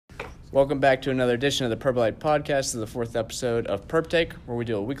Welcome back to another edition of the Purple Light Podcast. This is the fourth episode of Perp Take, where we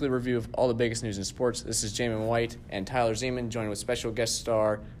do a weekly review of all the biggest news in sports. This is Jamin White and Tyler Zeman, joined with special guest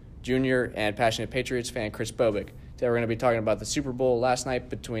star, junior, and passionate Patriots fan Chris Bobick. Today we're going to be talking about the Super Bowl last night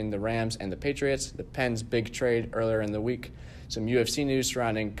between the Rams and the Patriots, the Pens' big trade earlier in the week, some UFC news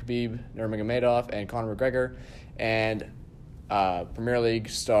surrounding Khabib Nurmagomedov and Conor McGregor, and Premier League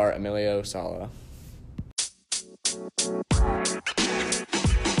star Emilio Sala.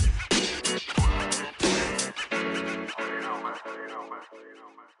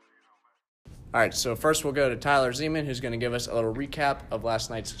 All right, so first we'll go to Tyler Zeman, who's going to give us a little recap of last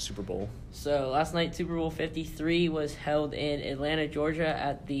night's Super Bowl. So last night, Super Bowl 53 was held in Atlanta, Georgia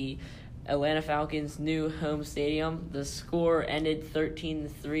at the Atlanta Falcons' new home stadium. The score ended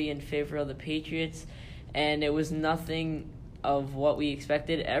 13-3 in favor of the Patriots, and it was nothing of what we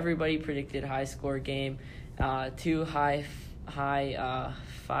expected. Everybody predicted high-score game, two high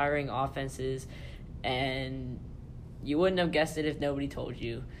firing offenses, and you wouldn't have guessed it if nobody told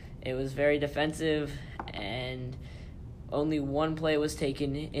you. It was very defensive, and only one play was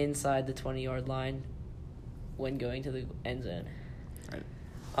taken inside the 20-yard line when going to the end zone.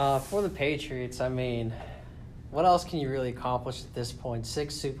 For the Patriots, I mean, what else can you really accomplish at this point?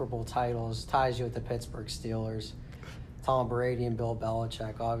 6 Super Bowl titles, ties you with the Pittsburgh Steelers. Tom Brady and Bill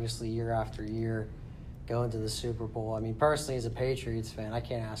Belichick, obviously year after year, going to the Super Bowl. I mean, personally, as a Patriots fan, I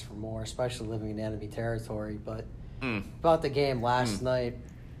can't ask for more, especially living in enemy territory. But about the game last night,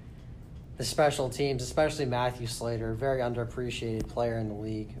 the special teams, especially Matthew Slater, very underappreciated player in the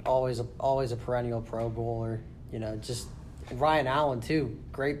league. Always a perennial Pro Bowler. You know, just Ryan Allen too,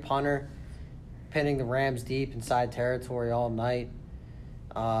 great punter, pinning the Rams deep inside territory all night.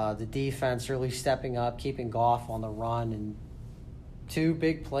 The defense really stepping up, keeping Goff on the run, and 2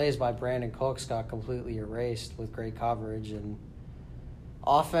 big plays by Brandon Cooks got completely erased with great coverage. And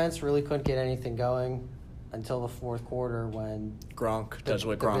offense really couldn't get anything going until the fourth quarter when Gronk does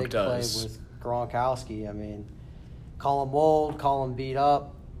what Gronk does. Play with Gronkowski. I mean, call him old, call him beat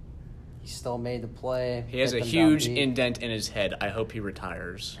up. He still made the play. He has a huge indent in his head. I hope he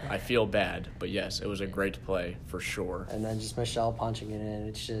retires. I feel bad, but yes, it was a great play for sure. And then just Michelle punching it in.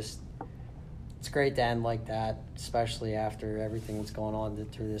 It's great to end like that, especially after everything that's going on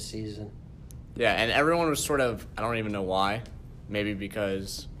through this season. Yeah, and everyone was sort of, I don't even know why. Maybe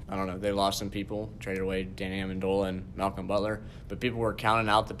because, I don't know, they lost some people, traded away Danny Amendola and Malcolm Butler. But people were counting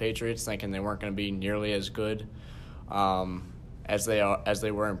out the Patriots, thinking they weren't going to be nearly as good as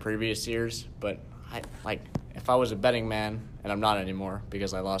they were in previous years. But if I was a betting man, and I'm not anymore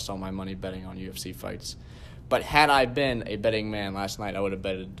because I lost all my money betting on UFC fights. But had I been a betting man last night, I would have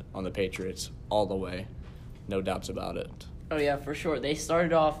betted on the Patriots all the way. No doubts about it. Oh, yeah, for sure. They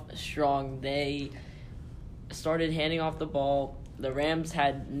started off strong. They started handing off the ball. The Rams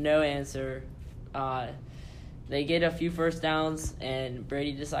had no answer. They get a few first downs, and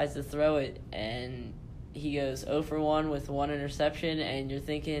Brady decides to throw it, and he goes 0 for 1 with 1 interception, and you're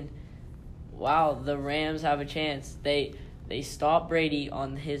thinking, wow, the Rams have a chance. They stop Brady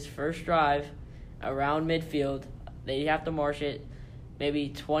on his first drive around midfield. They have to march it maybe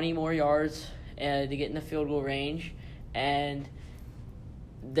 20 more yards to get in the field goal range, and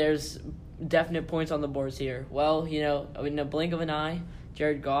there's definite points on the boards here. Well, you know, in the blink of an eye,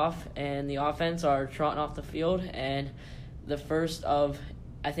 Jared Goff and the offense are trotting off the field, and the first of,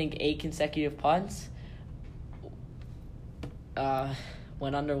 I think, 8 consecutive punts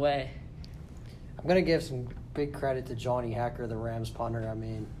went underway. I'm going to give some big credit to Johnny Hekker, the Rams punter. I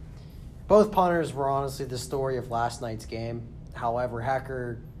mean, both punters were honestly the story of last night's game. However,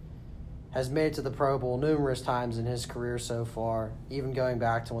 Hekker has made it to the Pro Bowl numerous times in his career so far, even going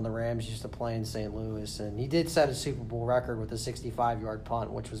back to when the Rams used to play in St. Louis. And he did set a Super Bowl record with a 65-yard punt,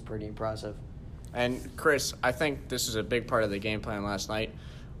 which was pretty impressive. And, Chris, I think this is a big part of the game plan last night.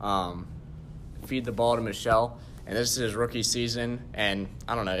 Feed the ball to Michelle. And this is his rookie season. And,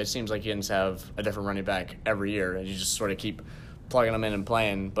 I don't know, it seems like he ends have a different running back every year. And you just sort of keep plugging him in and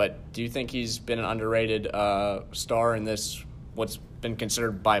playing. But do you think he's been an underrated star in this, what's been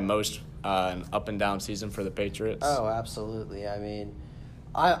considered by most an up-and-down season for the Patriots? Oh, absolutely. I mean,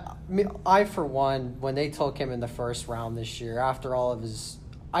 I for one, when they took him in the first round this year, after all of his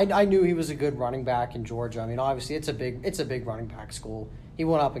 – I knew he was a good running back in Georgia. I mean, obviously, it's a big running back school. He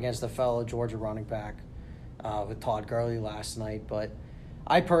went up against a fellow Georgia running back with Todd Gurley last night. But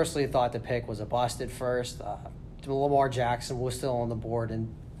I personally thought the pick was a bust at first. Lamar Jackson was still on the board,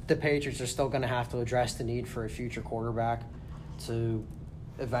 and the Patriots are still going to have to address the need for a future quarterback to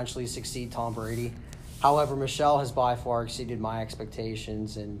eventually succeed Tom Brady. However, Michelle has by far exceeded my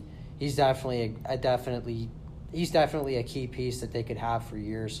expectations, and he's definitely a key piece that they could have for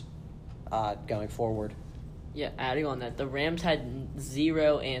years. going forward. Yeah, adding on that, the Rams had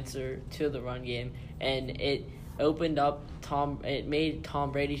zero answer to the run game, and it opened up It made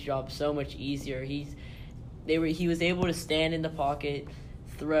Tom Brady's job so much easier. He was able to stand in the pocket,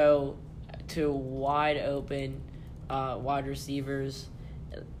 throw to wide open wide receivers,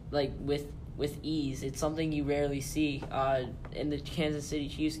 like with ease. It's something you rarely see in the Kansas City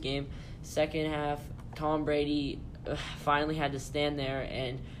Chiefs game. Second half, Tom Brady finally had to stand there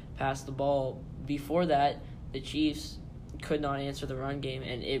and pass the ball. Before that, the Chiefs could not answer the run game,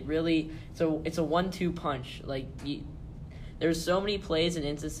 and it's a 1-2 punch. Like there's so many plays and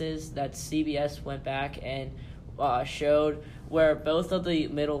instances that CBS went back and showed where both of the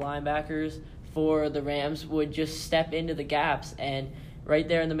middle linebackers for the Rams would just step into the gaps, and right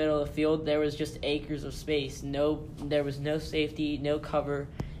there in the middle of the field there was just acres of space. There was no safety, no cover.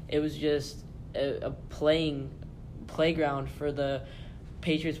 It was just a playground for the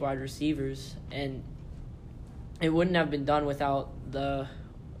Patriots wide receivers, and it wouldn't have been done without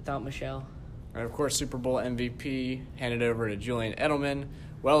Michelle. And of course, Super Bowl MVP handed over to Julian Edelman,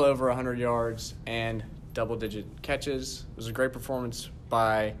 well over 100 yards and double-digit catches. It was a great performance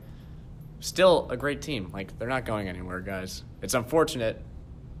by still a great team. Like, they're not going anywhere, guys. It's unfortunate,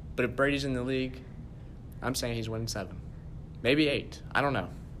 but if Brady's in the league, I'm saying he's winning 7. Maybe 8. I don't know.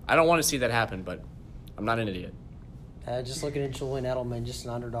 I don't want to see that happen, but I'm not an idiot. Just looking at Julian Edelman, just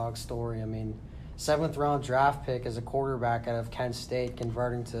an underdog story. I mean, 7th-round draft pick as a quarterback out of Kent State,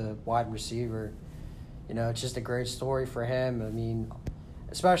 converting to wide receiver. You know, it's just a great story for him. I mean,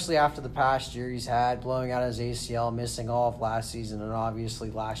 especially after the past year he's had, blowing out his ACL, missing all of last season, and obviously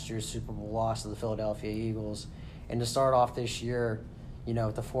last year's Super Bowl loss to the Philadelphia Eagles. And to start off this year, you know,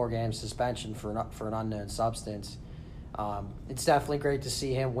 with the 4-game suspension for an unknown substance. It's definitely great to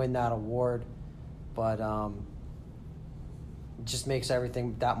see him win that award, but it just makes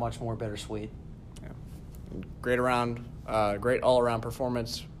everything that much more bittersweet. Great all-around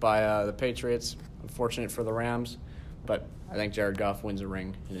performance by the Patriots. Unfortunate for the Rams, but I think Jared Goff wins a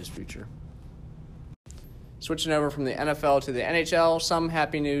ring in his future. Switching over from the NFL to the NHL, some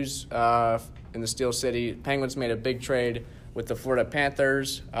happy news in the Steel City. Penguins made a big trade with the Florida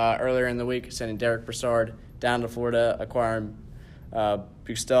Panthers earlier in the week, sending Derek Brassard down to Florida, acquiring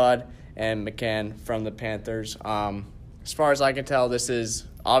Bustad and McCann from the Panthers. As far as I can tell, this is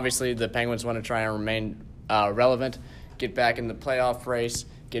obviously the Penguins want to try and remain relevant, get back in the playoff race,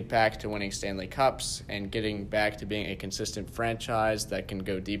 get back to winning Stanley Cups, and getting back to being a consistent franchise that can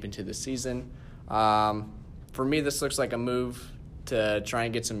go deep into the season. For me, this looks like a move to try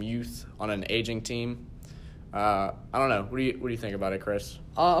and get some youth on an aging team. I don't know. What do you think about it, Chris?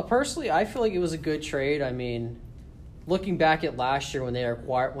 Personally, I feel like it was a good trade. I mean, looking back at last year when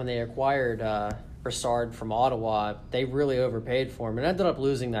they acquired Brassard from Ottawa, they really overpaid for him and ended up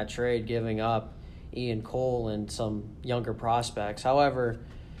losing that trade, giving up Ian Cole and some younger prospects. However,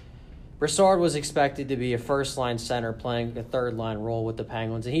 Brassard was expected to be a first-line center playing a third-line role with the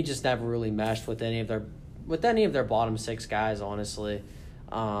Penguins, and he just never really meshed with any of their bottom 6 guys, honestly.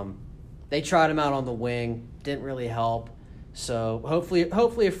 They tried him out on the wing, didn't really help. So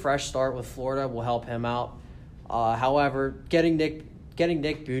hopefully a fresh start with Florida will help him out. However, getting Nick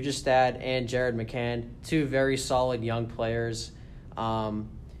Bjugstad and Jared McCann, 2 very solid young players.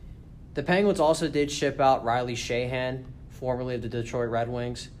 The Penguins also did ship out Riley Sheahan, formerly of the Detroit Red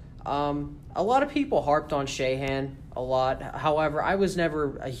Wings. A lot of people harped on Sheahan a lot. However, I was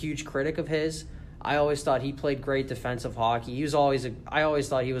never a huge critic of his. I always thought he played great defensive hockey. I always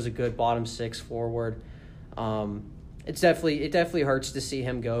thought he was a good bottom 6 forward. It definitely hurts to see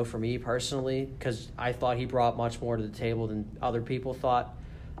him go for me personally, because I thought he brought much more to the table than other people thought.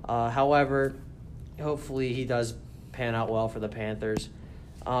 However, hopefully he does pan out well for the Panthers.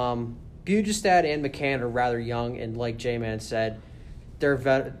 Bjugstad and McCann are rather young, and like J-Man said,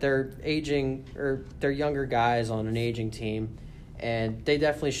 they're aging, or they're younger guys on an aging team, and they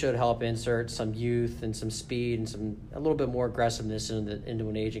definitely should help insert some youth and some speed and a little bit more aggressiveness into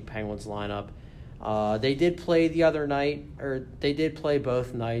an aging Penguins lineup. They did play the other night, or they did play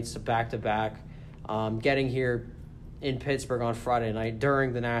both nights back-to-back, getting here in Pittsburgh on Friday night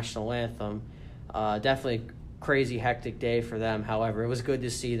during the national anthem. Definitely a crazy, hectic day for them. However, it was good to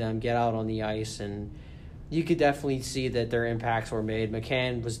see them get out on the ice, and you could definitely see that their impacts were made.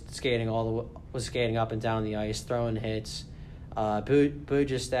 McCann was skating up and down the ice, throwing hits.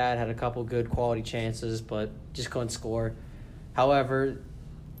 Bjugstad had a couple good quality chances, but just couldn't score. However,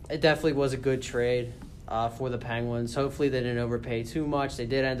 it definitely was a good trade for the Penguins. Hopefully they didn't overpay too much. They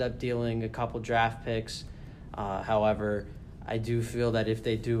did end up dealing a couple draft picks. However, I do feel that if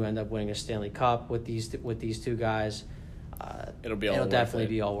they do end up winning a Stanley Cup with these 2 guys, it'll be all it'll worth definitely it.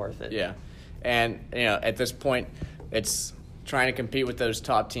 be all worth it. Yeah, and at this point, it's trying to compete with those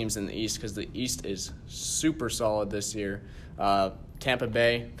top teams in the East because the East is super solid this year. Tampa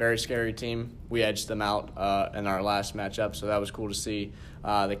Bay, very scary team. We edged them out in our last matchup, so that was cool to see.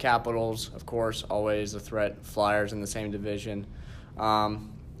 The Capitals, of course, always a threat. Flyers in the same division.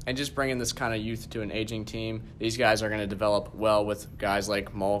 And just bringing this kind of youth to an aging team. These guys are going to develop well with guys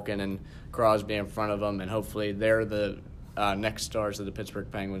like Malkin and Crosby in front of them, and hopefully they're the next stars of the Pittsburgh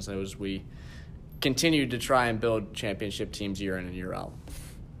Penguins as we continue to try and build championship teams year in and year out.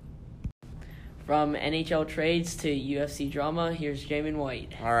 From NHL trades to UFC drama, here's Jamin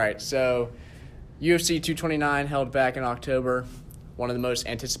White. All right, so UFC 229 held back in October. One of the most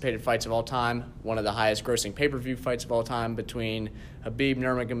anticipated fights of all time, one of the highest grossing pay-per-view fights of all time between Khabib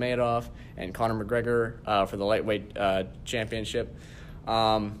Nurmagomedov and Conor McGregor for the lightweight championship.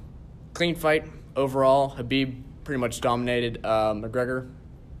 Clean fight overall. Khabib pretty much dominated McGregor.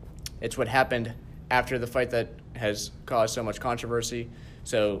 It's what happened after the fight that has caused so much controversy.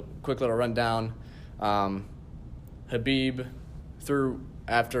 So, quick little rundown. Khabib threw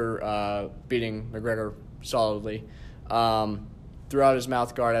after beating McGregor solidly. Threw out his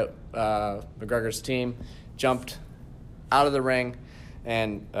mouth guard at McGregor's team, jumped out of the ring,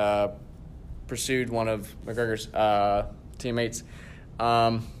 and pursued one of McGregor's teammates.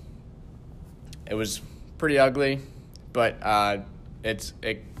 It was pretty ugly, but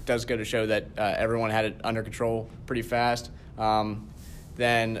it does go to show that everyone had it under control pretty fast.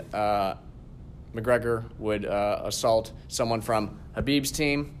 Then McGregor would assault someone from Khabib's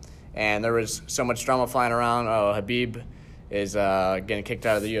team, and there was so much drama flying around. Oh, Khabib is getting kicked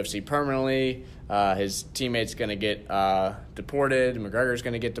out of the UFC permanently. His teammate's going to get deported. McGregor's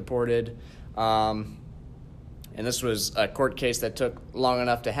going to get deported. And this was a court case that took long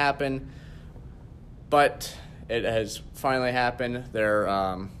enough to happen, but it has finally happened.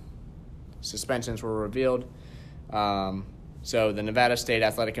 Their suspensions were revealed. So the Nevada State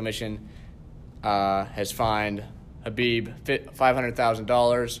Athletic Commission has fined Khabib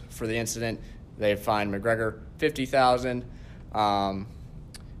 $500,000 for the incident. They fined McGregor $50,000.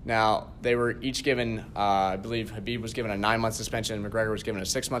 Now, they were each given, I believe Khabib was given a 9-month suspension and McGregor was given a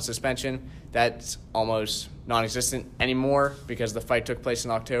 6-month suspension. That's almost non-existent anymore because the fight took place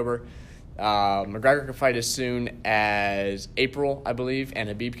in October. McGregor can fight as soon as April, I believe, and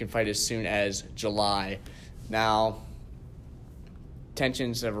Khabib can fight as soon as July. Now,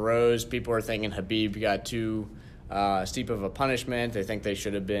 tensions have arose. People are thinking Khabib got too steep of a punishment. They think they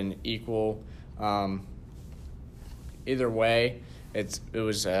should have been equal. Either way, it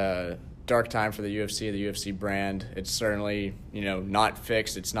was a dark time for the UFC brand. It's certainly, not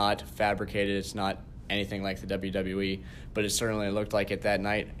fixed. It's not fabricated. It's not anything like the WWE, but it certainly looked like it that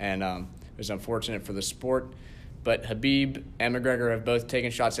night, and it was unfortunate for the sport. But Khabib and McGregor have both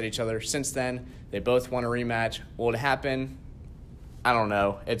taken shots at each other since then. They both want a rematch. Will it happen? I don't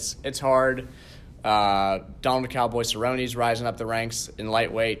know. It's hard. Donald Cowboy Cerrone's rising up the ranks in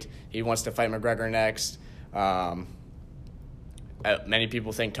lightweight. He wants to fight McGregor next. Many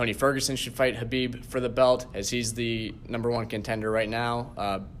people think Tony Ferguson should fight Khabib for the belt, as he's the number one contender right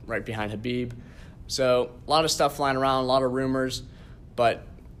now, right behind Khabib. So a lot of stuff flying around, a lot of rumors, but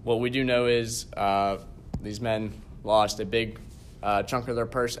what we do know is these men lost a big chunk of their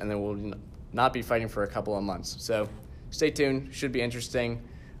purse, and they will not be fighting for a couple of months. So stay tuned. Should be interesting.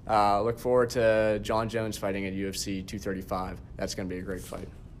 Look forward to John Jones fighting at UFC 235. That's going to be a great fight.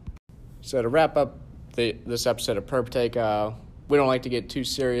 So to wrap up this episode of Perp Take, we don't like to get too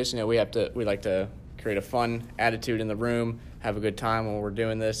serious. We like to create a fun attitude in the room, have a good time when we're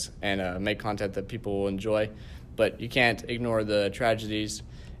doing this, and make content that people will enjoy. But you can't ignore the tragedies.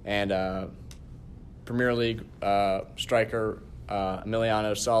 And Premier League striker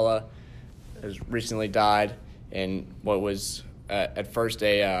Emiliano Sala has recently died in what was at first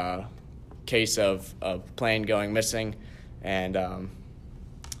a case of plane going missing, and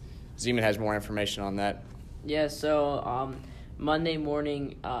Zeman has more information on that. Yeah, so Monday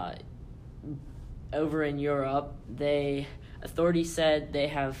morning over in Europe, authorities said they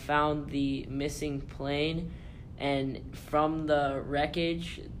have found the missing plane, and from the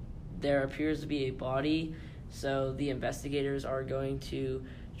wreckage there appears to be a body. So the investigators are going to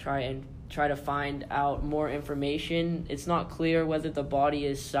try to find out more information. It's not clear whether the body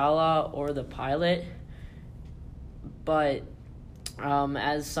is Salah or the pilot, but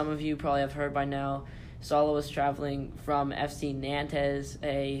as some of you probably have heard by now, Salah was traveling from FC Nantes,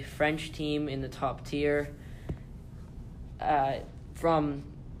 a French team in the top tier. From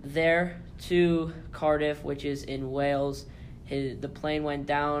there to Cardiff, which is in Wales, the plane went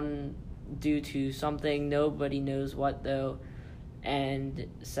down due to something. Nobody knows what, though. And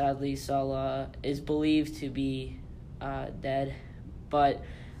sadly, Salah is believed to be dead. But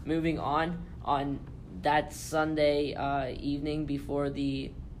moving on that Sunday evening before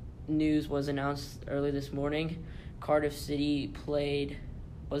the news was announced early this morning, Cardiff City played,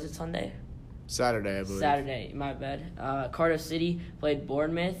 was it Sunday? Saturday, I believe. Saturday, my bad. Cardiff City played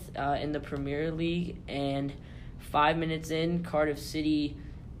Bournemouth in the Premier League, and 5 minutes in, Cardiff City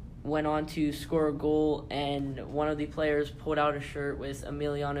went on to score a goal, and one of the players pulled out a shirt with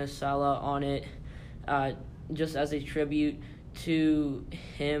Emiliano Sala on it, just as a tribute to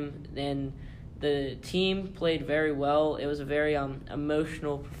him. And the team played very well. It was a very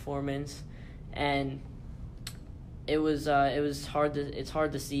emotional performance, and it was hard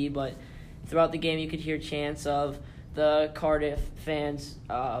to see, but throughout the game you could hear chants of the Cardiff fans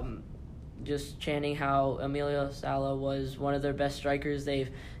just chanting how Emilio Sala was one of their best strikers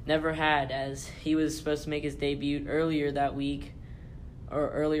they've never had, as he was supposed to make his debut earlier last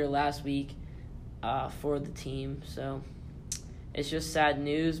week for the team. So it's just sad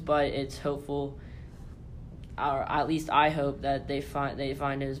news, but it's hopeful, or at least I hope that they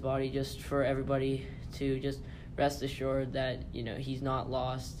find his body, just for everybody to just rest assured that he's not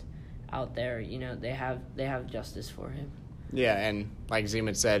lost out there. They have justice for him. Yeah, and like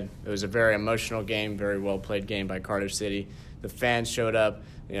Zeman said, it was a very emotional game, very well played game by Cardiff City. The fans showed up.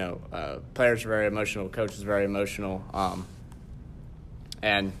 Players were very emotional, coach was very emotional,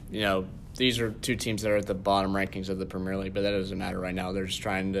 and these are two teams that are at the bottom rankings of the Premier League, but that doesn't matter right now. They're just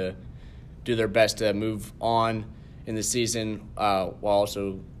trying to do their best to move on in the season, while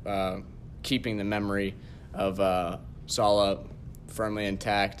also keeping the memory of Salah firmly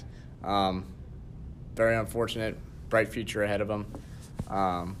intact. Very unfortunate. Bright future ahead of him,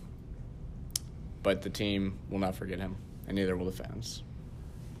 but the team will not forget him, and neither will the fans.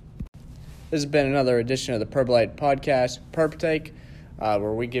 This has been another edition of the Purple Podcast, Purple Take,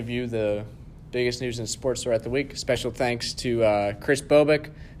 where we give you the biggest news in sports throughout the week. Special thanks to Chris Bobick,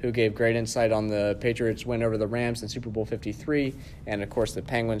 who gave great insight on the Patriots' win over the Rams in Super Bowl 53, and, of course, the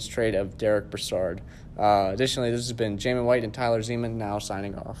Penguins' trade of Derek Brassard. Additionally, this has been Jamin White and Tyler Zeman, now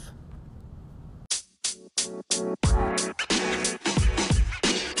signing off.